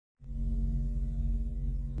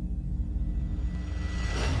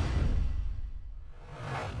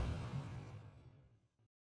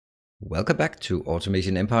Welcome back to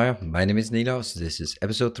Automation Empire. My name is Nilos. This is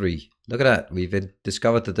episode 3. Look at that. We've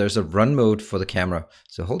discovered that there's a run mode for the camera.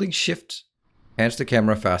 So holding shift hands the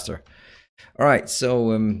camera faster. Alright,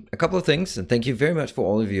 so a couple of things, and thank you very much for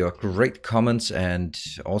all of your great comments and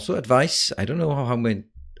also advice. I don't know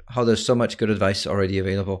how there's so much good advice already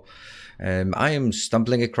available. I am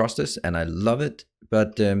stumbling across this and I love it.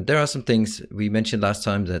 But there are some things we mentioned last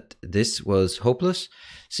time that this was hopeless.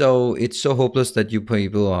 So it's so hopeless that you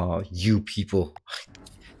people.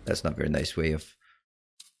 That's not a very nice way of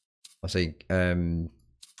saying,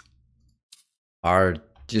 are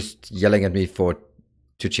just yelling at me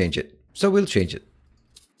to change it. So we'll change it.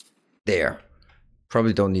 There.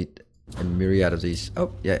 Probably don't need a myriad of these.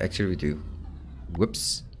 Oh, yeah, actually we do.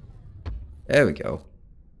 Whoops. There we go.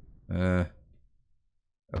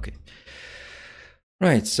 Okay.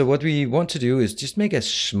 Right, so what we want to do is just make a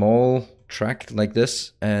small track like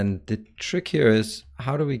this, and the trick here is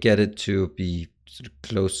how do we get it to be sort of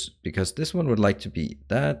close, because this one would like to be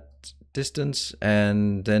that distance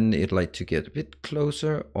and then it'd like to get a bit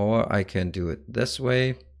closer, or I can do it this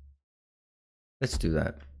way. Let's do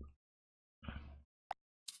that. I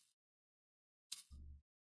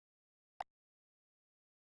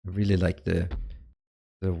really like the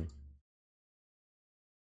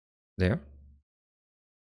there.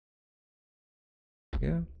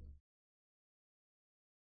 Yeah.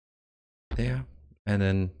 There. And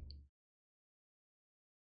then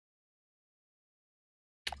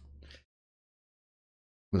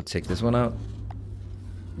we'll take this one out.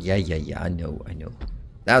 Yeah, I know.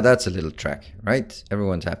 Now that's a little track, right?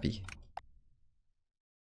 Everyone's happy.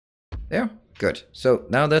 There, good. So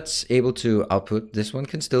now that's able to output. This one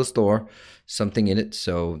can still store something in it,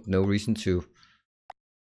 so no reason to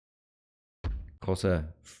cause a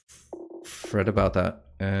fret about that.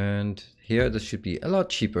 And here this should be a lot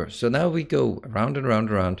cheaper. So now we go around and around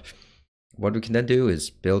and around. What we can then do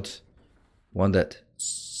is build one that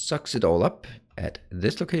sucks it all up at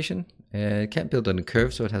this location. It can't build on a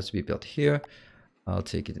curve, so it has to be built here. I'll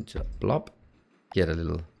take it into a blob, get a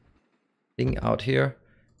little thing out here,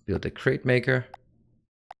 build a crate maker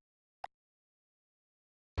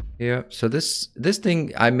here. So this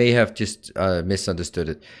thing, I may have just misunderstood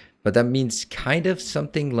it, but that means kind of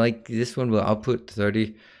something like this one will output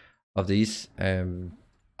 30 of these, and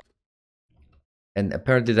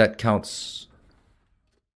apparently that counts.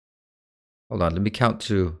 Hold on, let me count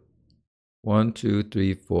to 1, 2,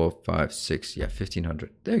 3, 4, 5, 6. Yeah,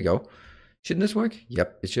 1500. There you go. Shouldn't this work?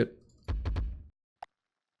 Yep, it should.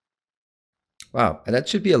 Wow, and that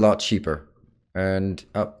should be a lot cheaper. And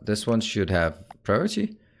this one should have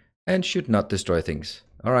priority and should not destroy things.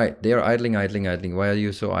 All right, they are idling. Why are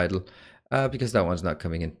you so idle? Because that one's not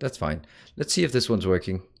coming in. That's fine. Let's see if this one's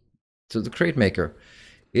working. So the crate maker,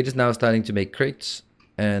 it is now starting to make crates.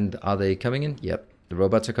 And are they coming in? Yep, the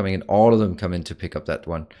robots are coming in. All of them come in to pick up that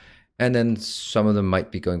one. And then some of them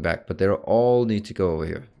might be going back, but they all need to go over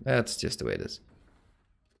here. That's just the way it is.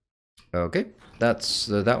 Okay, that's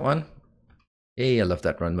that one. Hey, I love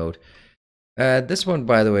that run mode. This one,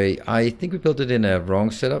 by the way, I think we built it in a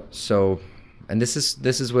wrong setup. So, and this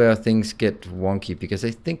is where things get wonky, because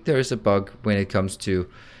I think there is a bug when it comes to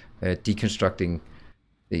deconstructing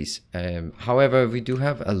these. However, we do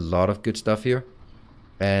have a lot of good stuff here,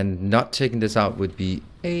 and not taking this out would be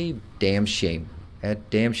a damn shame. A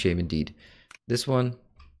damn shame indeed. This one,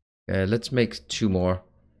 let's make 2 more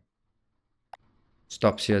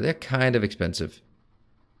stops here. They're kind of expensive.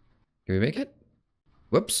 Can we make it?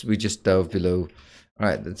 Whoops, we just dove below. All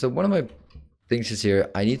right, so one of my things is here.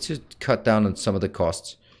 I need to cut down on some of the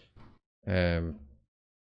costs. That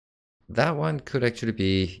one could actually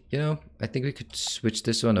be, I think we could switch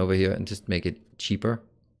this one over here and just make it cheaper.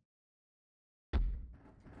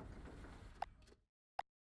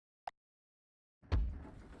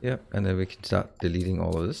 Yeah, and then we can start deleting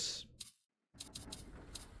all of this.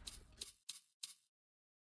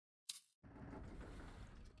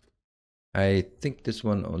 I think this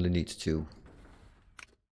one only needs to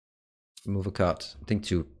move a cart. I think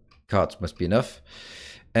 2 carts must be enough.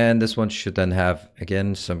 And this one should then have,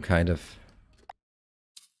 again, some kind of...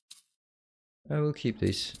 I will keep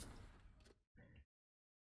these.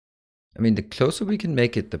 I mean, the closer we can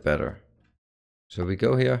make it, the better. So we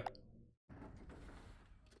go here.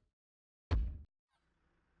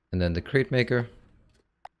 And then the crate maker.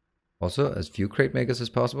 Also, as few crate makers as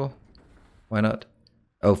possible. Why not?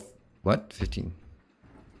 Oh, what? 15.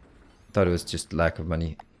 I thought it was just lack of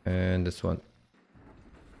money. And this one.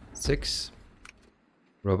 6.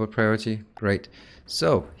 Robot priority. Great.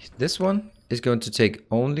 So, this one is going to take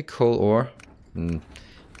only coal ore.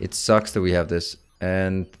 It sucks that we have this.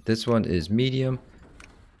 And this one is medium.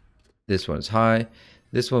 This one is high.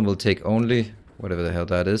 This one will take only whatever the hell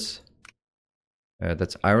that is.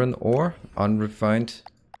 That's iron ore, unrefined.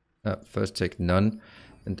 First take none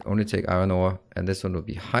and only take iron ore. And this one will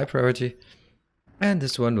be high priority. And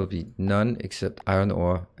this one will be none except iron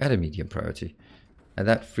ore at a medium priority. And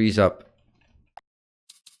that frees up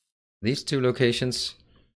these two locations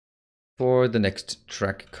for the next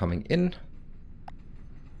track coming in.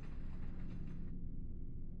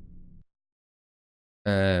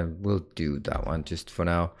 We'll do that one just for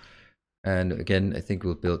now. And again, I think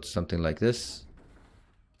we'll build something like this.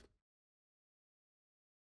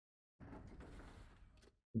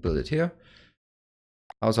 Build it here.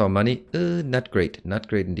 How's our money? Not great. Not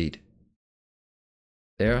great indeed.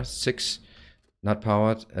 There, 6. Not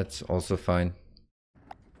powered. That's also fine.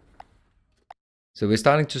 So we're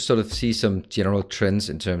starting to sort of see some general trends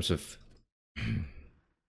in terms of...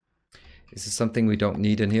 Is this something we don't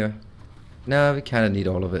need in here? No, we kind of need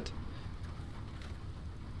all of it.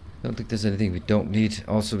 I don't think there's anything we don't need.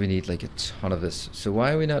 Also, we need like a ton of this. So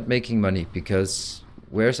why are we not making money? Because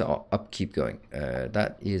where's our upkeep going?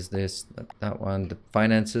 That is this, that one. The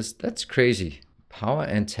finances, that's crazy. Power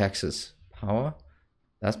and taxes. Power,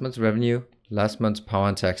 last month's revenue, last month's power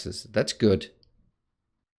and taxes. That's good.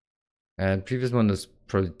 And previous one was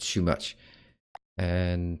probably too much.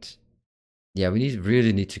 And yeah, we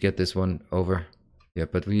really need to get this one over. Yeah,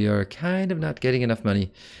 but we are kind of not getting enough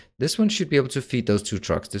money. This one should be able to feed those 2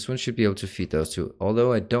 trucks. This one should be able to feed those 2.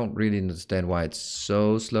 Although I don't really understand why it's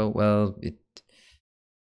so slow. Well,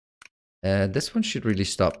 this one should really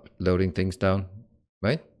stop loading things down,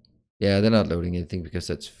 right? Yeah, they're not loading anything because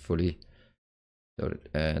that's fully loaded.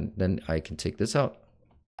 And then I can take this out.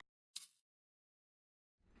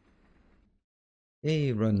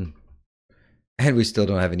 Hey, run. And we still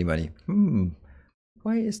don't have any money.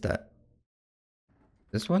 Why is that?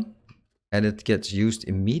 This one? And it gets used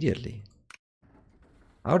immediately.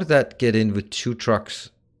 How did that get in with 2 trucks?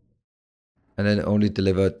 And then only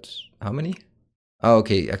delivered... How many? Oh,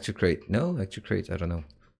 okay. Active crate. No, active crate. I don't know.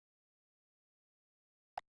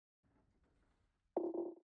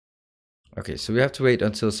 Okay, so we have to wait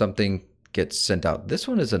until something gets sent out. This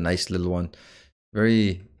one is a nice little one.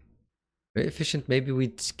 Very, very efficient. Maybe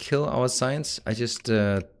we'd kill our science. I just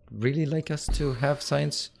really like us to have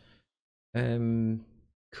science.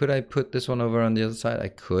 Could I put this one over on the other side? I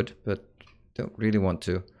could, but don't really want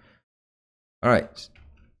to. All right.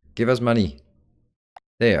 Give us money.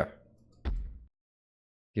 There.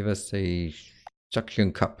 Give us a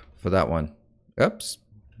suction cup for that one. Oops.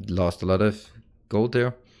 Lost a lot of gold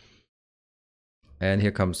there. And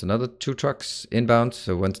here comes another 2 trucks inbound.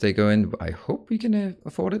 So once they go in, I hope we can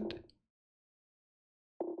afford it.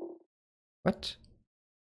 What?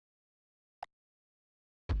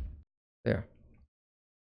 There.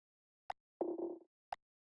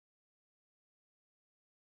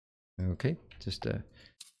 Okay, just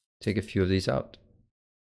take a few of these out.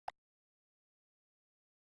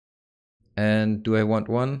 And do I want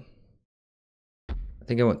one? I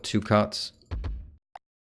think I want 2 carts.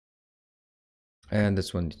 And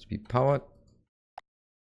this one needs to be powered.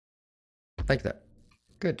 Like that.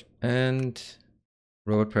 Good. And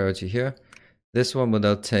road priority here. This one will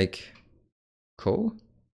now take coal.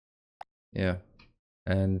 Yeah.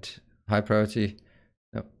 And high priority.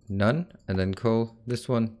 No, none. And then coal. This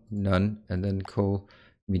one, none. And then coal,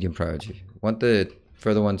 medium priority. Want the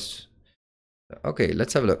further ones. Okay,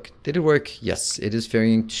 let's have a look. Did it work? Yes, it is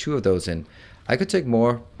ferrying 2 of those in. I could take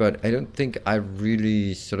more, but I don't think I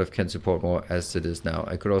really sort of can support more as it is now.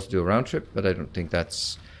 I could also do a round trip, but I don't think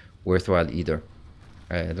that's worthwhile either.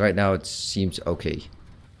 Right now it seems okay.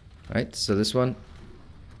 Right, so this one,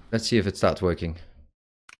 let's see if it starts working.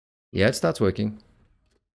 Yeah, it starts working.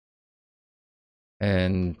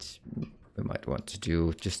 And we might want to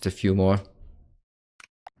do just a few more.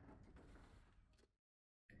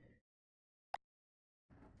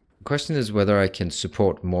 The question is whether I can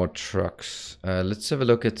support more trucks. Let's have a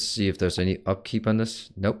look at see if there's any upkeep on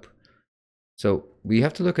this. Nope. So we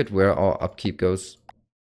have to look at where our upkeep goes.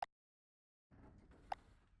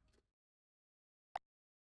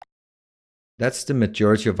 That's the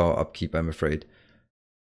majority of our upkeep, I'm afraid.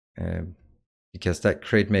 Because that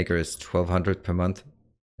crate maker is 1,200 per month.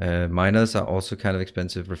 Miners are also kind of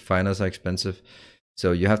expensive. Refiners are expensive.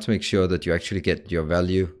 So you have to make sure that you actually get your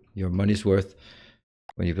value, your money's worth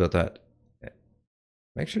when you build that.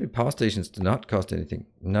 Actually, power stations do not cost anything.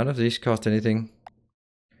 None of these cost anything.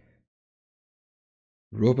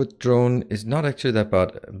 Robot drone is not actually that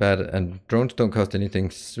bad, and drones don't cost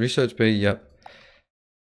anything. Research pay, yeah.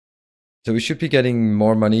 So we should be getting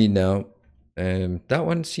more money now. That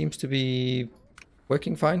one seems to be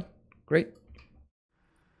working fine. Great.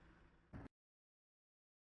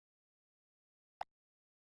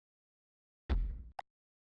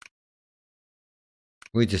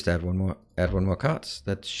 We just add one more cards.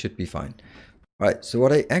 That should be fine. All right, so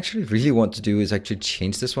what I actually really want to do is actually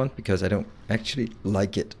change this one because I don't actually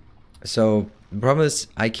like it. So the problem is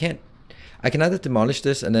I can either demolish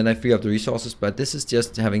this and then I free up the resources, but this is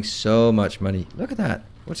just having so much money. Look at that.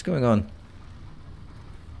 What's going on?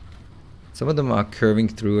 Some of them are curving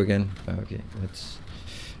through again. Okay, that's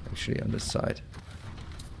actually on this side.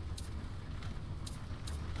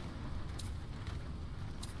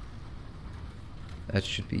 That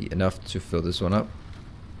should be enough to fill this one up.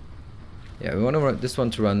 Yeah, we want to run this one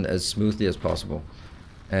to run as smoothly as possible.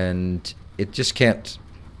 And it just can't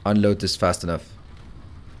unload this fast enough.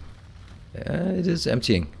 It is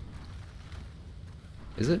emptying.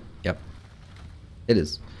 Is it? Yep. It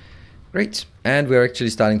is. Great. And we're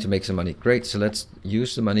actually starting to make some money. Great. So let's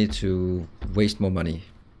use the money to waste more money.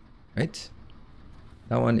 Right?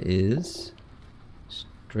 That one is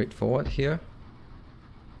straightforward here.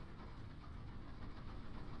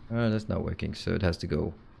 That's not working. So it has to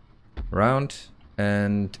go around.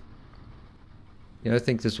 And I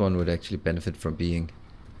think this one would actually benefit from being...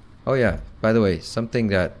 Oh yeah, by the way, something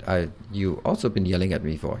that you also been yelling at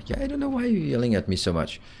me for. Yeah, I don't know why you're yelling at me so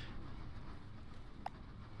much.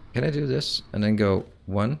 Can I do this and then go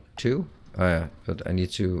 1, 2? Oh yeah, but I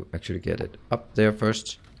need to actually get it up there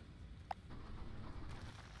first.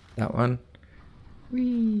 That one.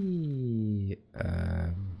 Whee!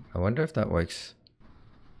 I wonder if that works.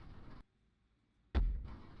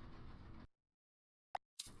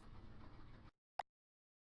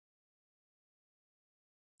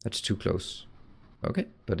 That's too close. Okay,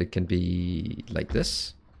 but it can be like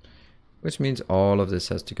this, which means all of this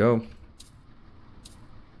has to go.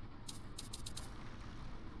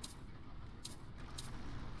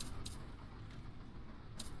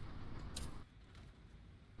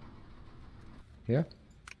 Here.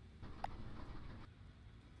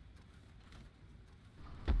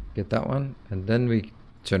 Get that one, and then we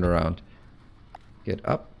turn around. Get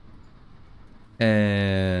up.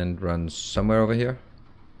 And run somewhere over here.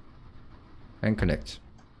 And connect.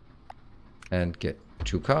 And get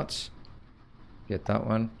 2 cards. Get that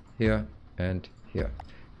one here and here.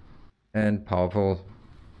 And power pole.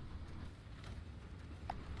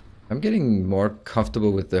 I'm getting more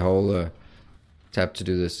comfortable with the whole tab to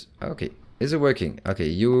do this. Okay, is it working? Okay,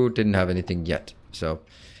 you didn't have anything yet. So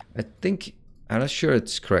I think, I'm not sure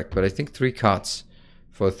it's correct, but I think 3 cards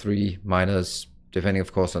for 3 miners, depending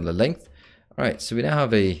of course on the length. All right, so we now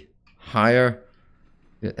have a higher,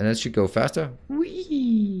 and that should go faster.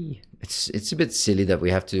 Whee! It's a bit silly that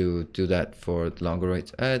we have to do that for the longer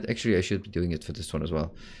rates. Actually, I should be doing it for this one as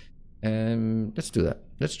well. Let's do that.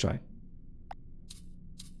 Let's try.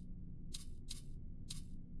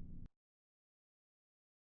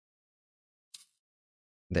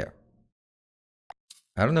 There.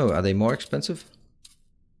 I don't know. Are they more expensive?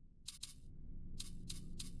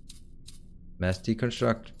 Mass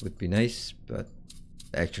deconstruct would be nice, but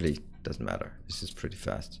actually doesn't matter. This is pretty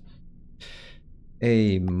fast.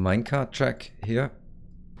 A minecart track here.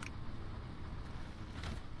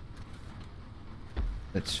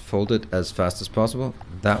 Let's fold it as fast as possible.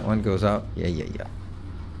 That one goes out. Yeah.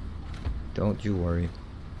 Don't you worry.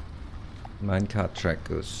 Minecart track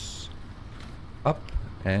goes up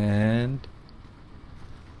and...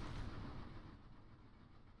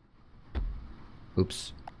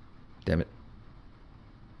 Oops. Damn it.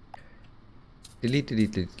 Delete.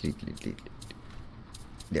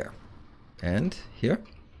 There. And here.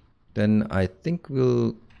 Then I think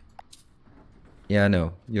we'll... Yeah,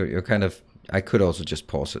 no. You're kind of... I could also just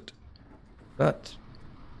pause it. But...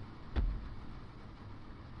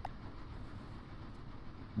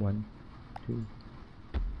 1, 2...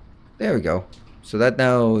 There we go. So that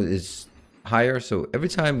now is higher. So every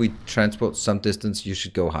time we transport some distance, you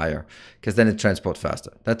should go higher, because then it transports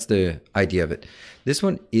faster. That's the idea of it. This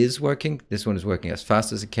one is working. This one is working as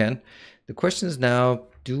fast as it can. The question is now,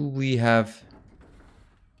 do we have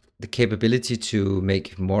the capability to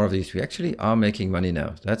make more of these? We actually are making money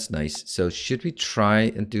now. That's nice. So should we try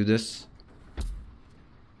and do this?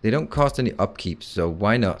 They don't cost any upkeep, so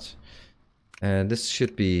why not? And this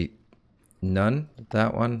should be none.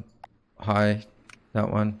 That one, high. That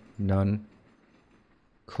one, none.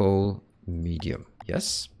 Coal, medium.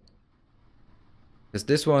 Yes. Because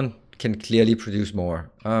this one can clearly produce more.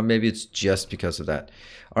 Maybe it's just because of that.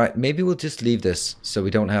 All right, maybe we'll just leave this so we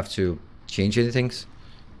don't have to change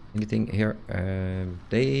anything here.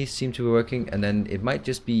 They seem to be working, and then it might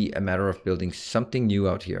just be a matter of building something new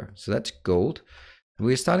out here. So that's gold.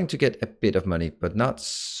 We're starting to get a bit of money, but not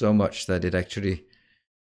so much that it actually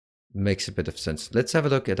makes a bit of sense. Let's have a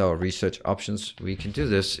look at our research options. We can do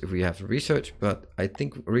this if we have research, but I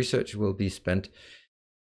think research will be spent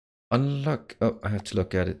Unlock. Oh, I have to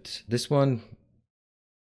look at it. This one.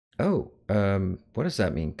 Oh, what does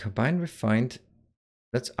that mean? Combined refined.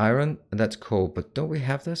 That's iron and that's coal. But don't we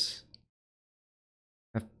have this?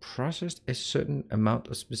 Have processed a certain amount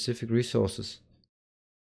of specific resources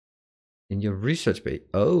in your research bay.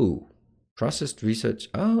 Oh, processed research.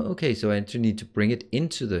 Oh, okay. So I actually need to bring it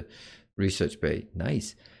into the research bay.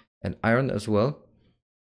 Nice. And iron as well.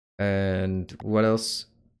 And what else?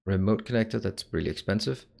 Remote connector. That's really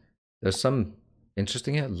expensive. There's some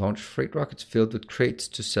interesting here. Launch freight rockets filled with crates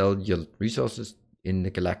to sell your resources in the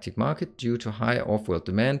galactic market due to high off-world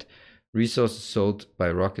demand. Resources sold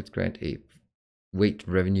by rockets grant a weight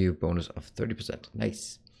revenue bonus of 30%.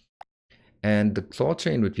 Nice. And the claw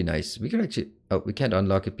train would be nice. We could actually, oh, we can't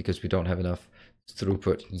unlock it because we don't have enough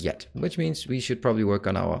throughput yet, which means we should probably work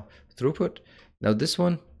on our throughput. Now this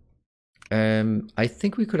one, I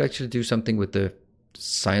think we could actually do something with the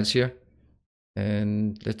science here.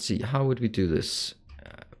 And let's see, how would we do this?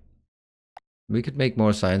 We could make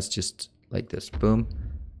more science just like this. Boom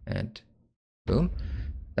and boom.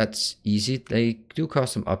 That's easy. They do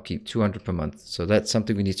cost some upkeep, 200 per month. So that's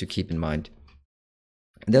something we need to keep in mind.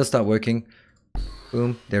 And they'll start working.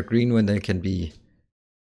 Boom. They're green when they can be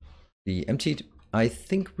emptied. I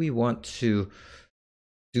think we want to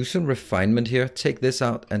do some refinement here. Take this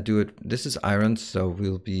out and do it. This is iron, so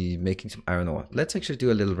we'll be making some iron ore. Let's actually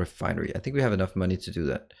do a little refinery. I think we have enough money to do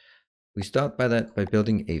that. We start by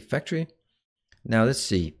building a factory. Now let's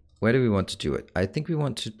see. Where do we want to do it? I think we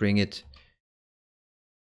want to bring it.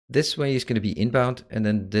 This way is going to be inbound, and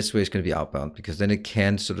then this way is going to be outbound, because then it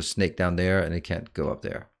can sort of snake down there and it can't go up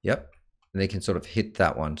there. Yep. And they can sort of hit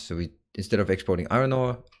that one. So we, instead of exporting iron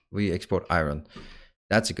ore, we export iron.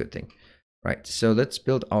 That's a good thing. Right. So let's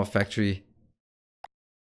build our factory.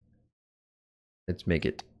 Let's make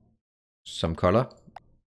it some color.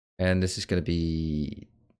 And this is going to be,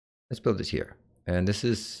 let's build it here. And this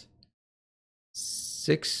is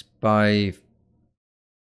 6 by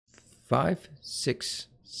 5, 6,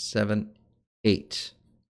 7, 8.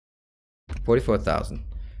 44,000.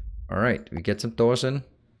 All right, we get some doors in.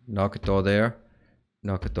 Knock a door there.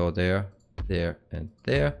 Knock a door there. There and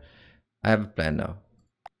there. I have a plan now.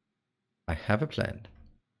 I have a plan.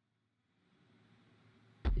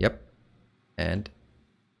 Yep. And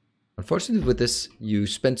unfortunately with this, you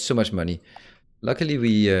spend so much money. Luckily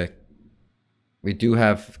we do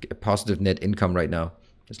have a positive net income right now.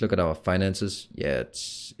 Let's look at our finances. Yeah,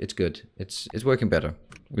 it's good. It's working better.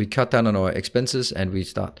 We cut down on our expenses and we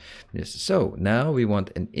start this. So now we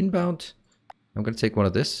want an inbound. I'm going to take one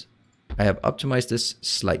of this. I have optimized this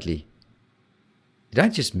slightly. Did I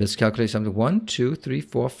just miscalculate something? 1, 2, 3,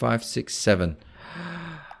 4, 5, 6, 7.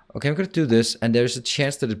 Okay, I'm going to do this, and there's a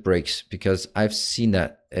chance that it breaks because I've seen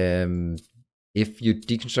that. If you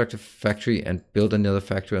deconstruct a factory and build another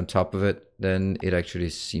factory on top of it, then it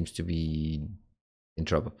actually seems to be in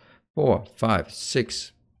trouble. 4, 5,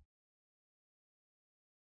 6.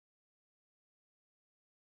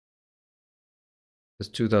 That's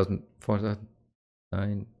 2,000, 4,000,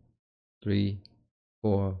 9, 3,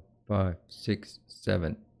 4, 5, 6,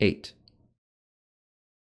 7, 8.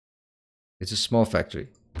 It's a small factory.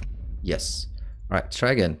 Yes. All right,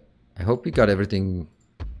 try again. I hope we got everything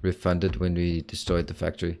refunded when we destroyed the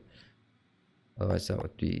factory. Otherwise that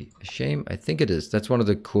would be a shame. I think it is. That's one of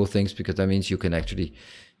the cool things, because that means you can actually,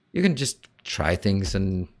 you can just try things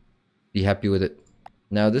and be happy with it.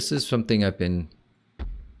 Now this is something I've been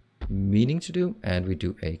meaning to do, and we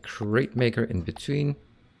do a crate maker in between.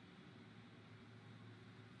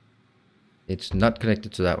 It's not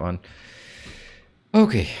connected to that one.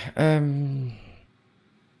 Okay.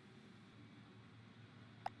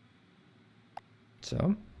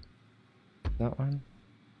 So that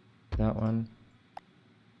one,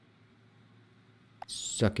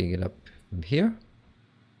 sucking it up from here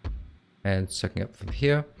and sucking up from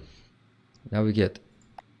here. Now we get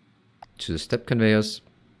to the step conveyors.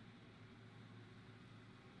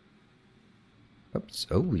 Oops.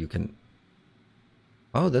 Oh, you can.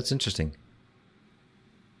 Oh, that's interesting.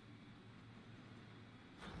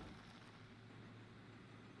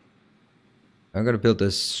 I'm going to build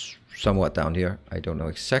this somewhat down here. I don't know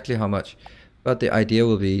exactly how much, but the idea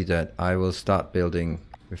will be that I will start building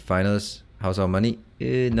refiners. How's our money?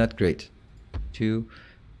 Not great. 2,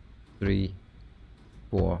 3,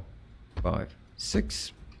 4, 5,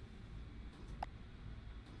 6.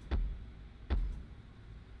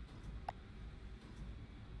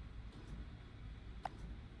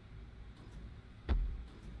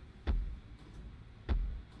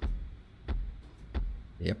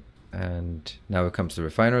 Yep. And now it comes to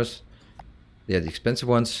refiners. They are the expensive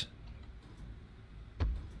ones.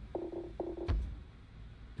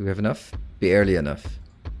 Do we have enough? Barely enough.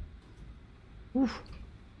 Oof.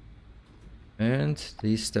 And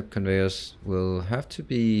these step conveyors will have to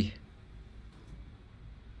be...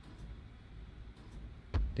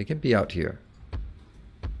 They can be out here.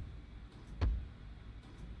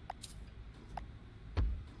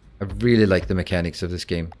 I really like the mechanics of this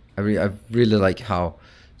game. I really like how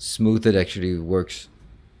smooth it actually works.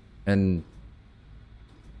 And...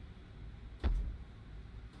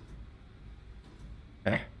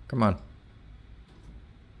 come on.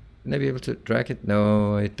 Can I be able to drag it?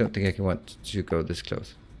 No, I don't think I can want to go this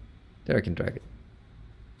close. There I can drag it.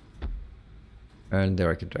 And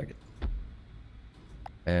there I can drag it.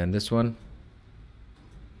 And this one.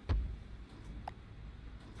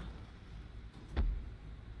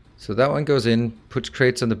 So that one goes in, puts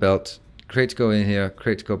crates on the belt. Crates go in here,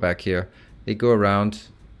 crates go back here. They go around,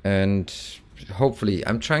 and hopefully,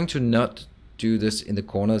 I'm trying to not do this in the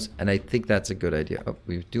corners, and I think that's a good idea. Oh,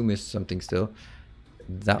 we do miss something still.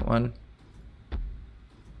 That one.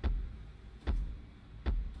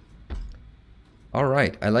 All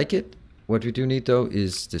right, I like it. What we do need though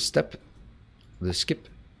is the skip.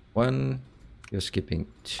 1, you're skipping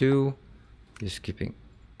 2, you're skipping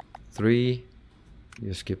 3,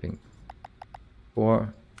 you're skipping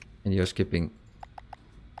 4, and you're skipping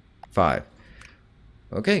 5.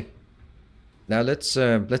 Okay. Now let's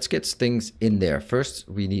get things in there. First,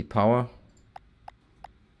 we need power.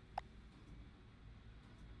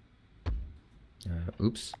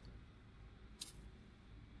 Oops.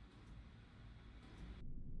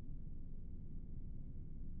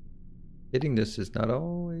 Hitting this is not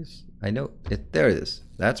always... I know. There it is.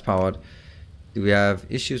 That's powered. Do we have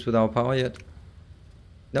issues with our power yet?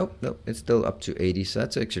 Nope, nope. It's still up to 80, so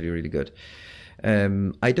that's actually really good.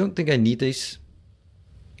 I don't think I need these.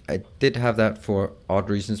 I did have that for odd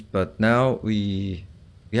reasons, but now we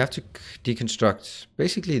have to deconstruct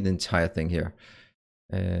basically the entire thing here.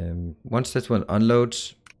 Once this one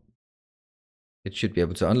unloads, it should be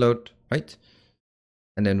able to unload, right?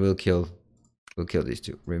 And then we'll kill these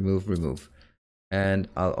two. Remove. And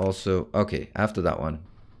I'll also, okay, after that one,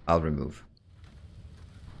 I'll remove.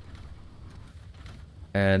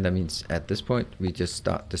 And that means at this point, we just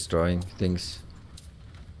start destroying things.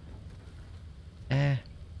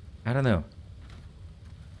 I don't know.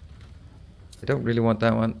 I don't really want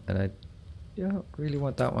that one, and I don't really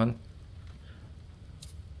want that one.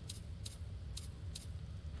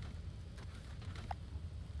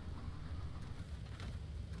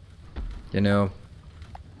 You know,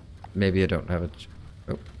 maybe I don't have it.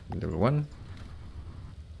 Oh, number 1.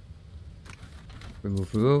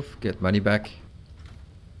 Remove, get money back.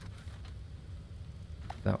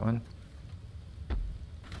 That one.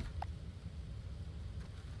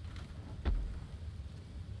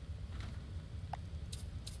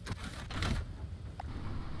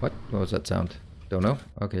 What was that sound? Don't know.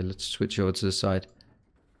 Okay, let's switch over to the side.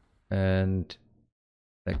 And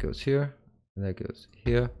that goes here, and that goes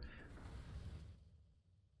here.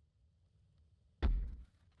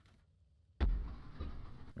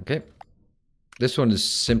 Okay. This one is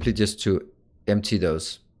simply just to empty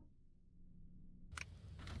those.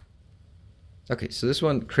 Okay, so this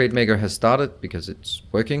one, Crate Maker has started because it's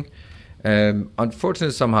working.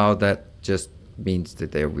 Unfortunately, somehow that just means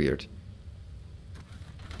that they're weird.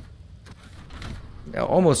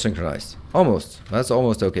 Almost synchronized. Almost. That's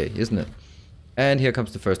almost okay, isn't it? And here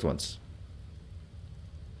comes the first ones.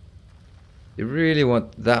 You really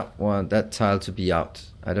want that one, that tile to be out.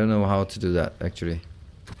 I don't know how to do that, actually.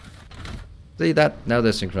 See that? Now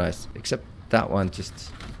they're synchronized. Except that one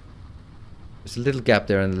just... There's a little gap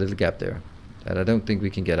there and a little gap there that I don't think we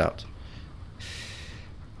can get out.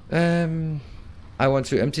 I want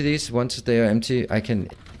to empty these. Once they are empty, I can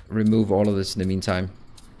remove all of this in the meantime.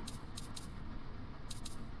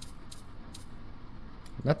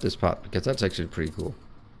 Not this part, because that's actually pretty cool.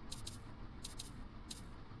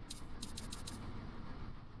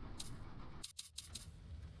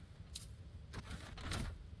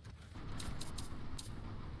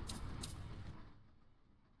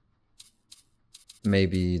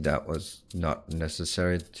 Maybe that was not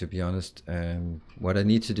necessary, to be honest. What I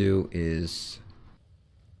need to do is...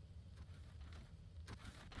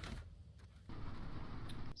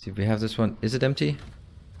 See if we have this one. Is it empty?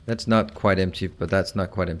 That's not quite empty, but that's not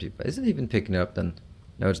quite empty. But is it even picking up then?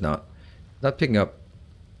 No, it's not. Not picking up.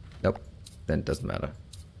 Nope. Then it doesn't matter.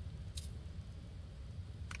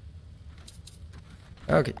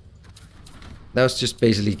 Okay. That was just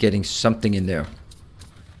basically getting something in there.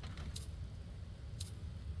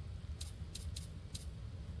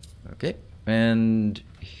 Okay. And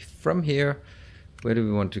from here, where do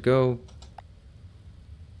we want to go?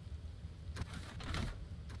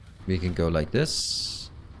 we can go like this.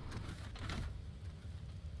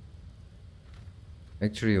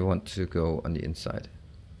 Actually, I want to go on the inside.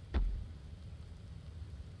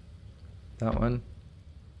 That one.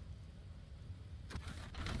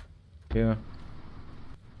 Here.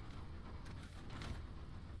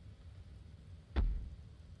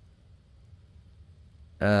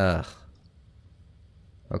 Ugh.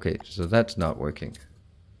 Okay, so that's not working.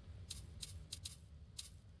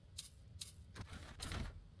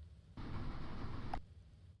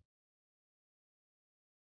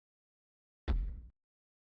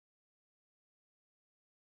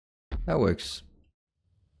 That works.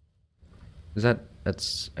 Is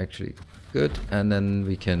that's actually good. And then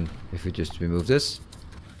we can, if we just remove this.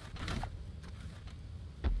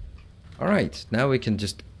 All right, now we can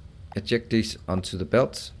just eject these onto the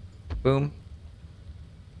belt. Boom.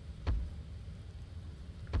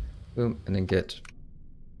 Boom, and then get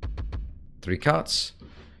 3 carts.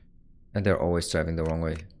 And they're always driving the wrong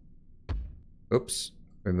way. Oops,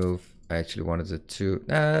 remove. I actually wanted it to,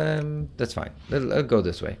 that's fine. I'll go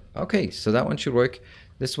this way. Okay, so that one should work.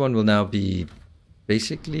 This one will now be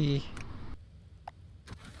basically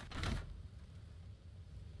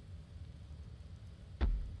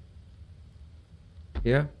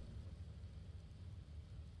here.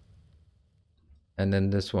 And then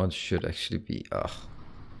this one should actually be,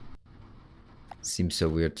 seems so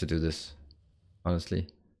weird to do this, honestly.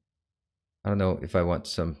 I don't know if I want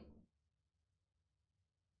some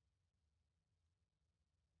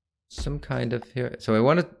kind of here. So I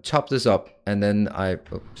want to chop this up and then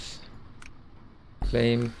oops.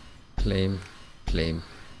 Claim, claim, claim.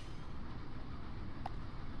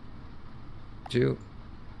 2.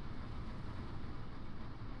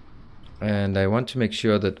 And I want to make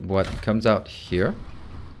sure that what comes out here,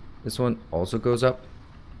 this one also goes up.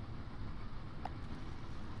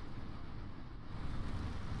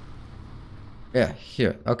 Yeah,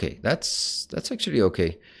 here. Okay, that's actually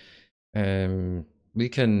okay. We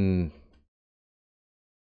can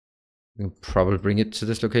probably bring it to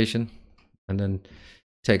this location and then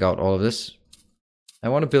take out all of this. I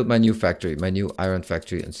want to build my new factory, my new iron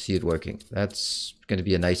factory, and see it working. That's going to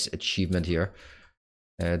be a nice achievement here.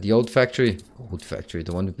 The old factory,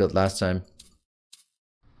 the one we built last time,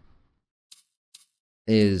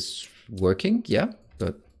 is working, yeah,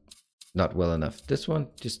 but not well enough. This one,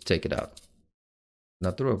 just take it out.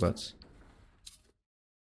 Not the robots.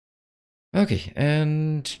 Okay,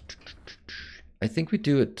 and I think we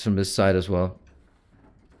do it from this side as well.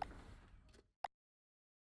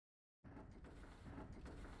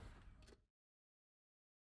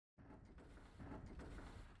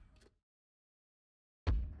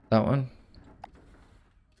 That one.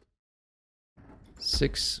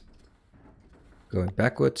 6. Going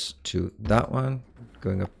backwards to that one.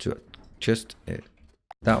 Going up to just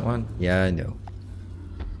that one. Yeah, I know.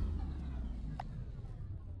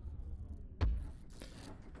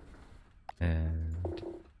 And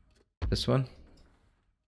this one.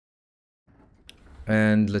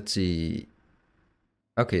 And let's see.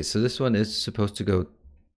 Okay, so this one is supposed to go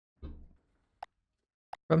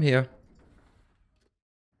from here.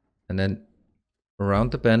 And then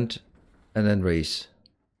around the bend. And then raise.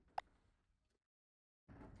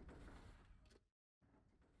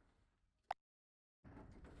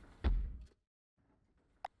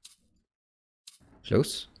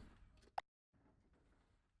 Close.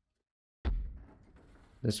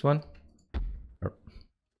 This one.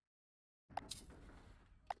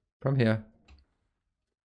 From here.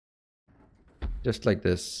 Just like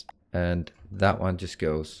this. And that one just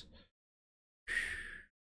goes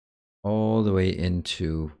all the way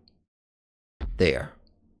into there.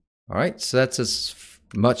 All right, so that's as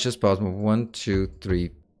much as possible. 1, 2,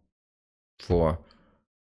 3, 4.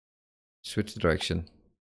 Switch the direction.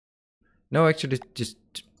 No, actually, just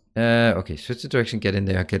okay. Switch the direction, get in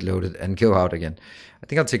there, get loaded, and go out again. I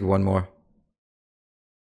think I'll take one more.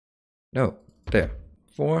 No, there.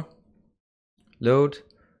 4. Load,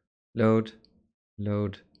 load,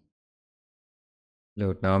 load,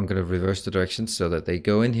 load. Now I'm going to reverse the direction so that they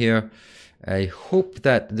go in here. I hope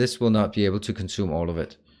that this will not be able to consume all of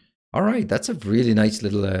it. All right, that's a really nice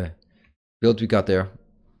little build we got there.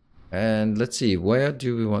 And let's see, where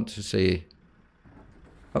do we want to say?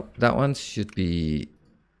 Oh, that one should be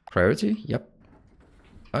priority. Yep.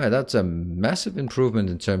 All right, that's a massive improvement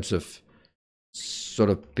in terms of sort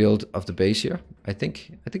of build of the base here. I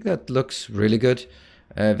think that looks really good.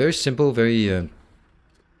 Very simple, very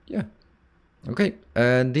yeah. Okay,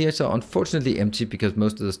 and these are unfortunately empty because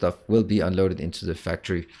most of the stuff will be unloaded into the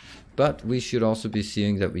factory. But we should also be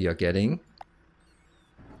seeing that we are getting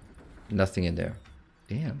nothing in there.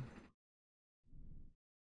 Damn.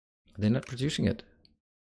 They're not producing it.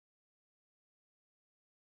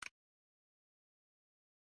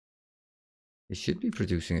 They should be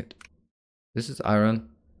producing it. This is iron.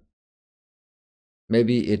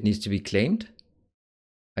 Maybe it needs to be claimed,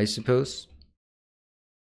 I suppose.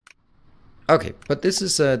 Okay, but this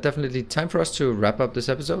is definitely time for us to wrap up this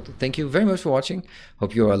episode. Thank you very much for watching.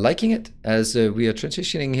 Hope you are liking it as we are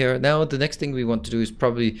transitioning here. Now, the next thing we want to do is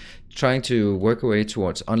probably trying to work our way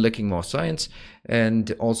towards unlocking more science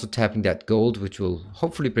and also tapping that gold, which will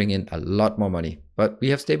hopefully bring in a lot more money. But we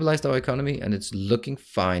have stabilized our economy and it's looking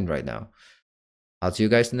fine right now. I'll see you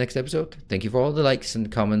guys in the next episode. Thank you for all the likes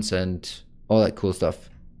and comments and all that cool stuff.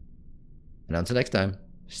 And until next time,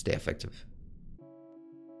 stay effective.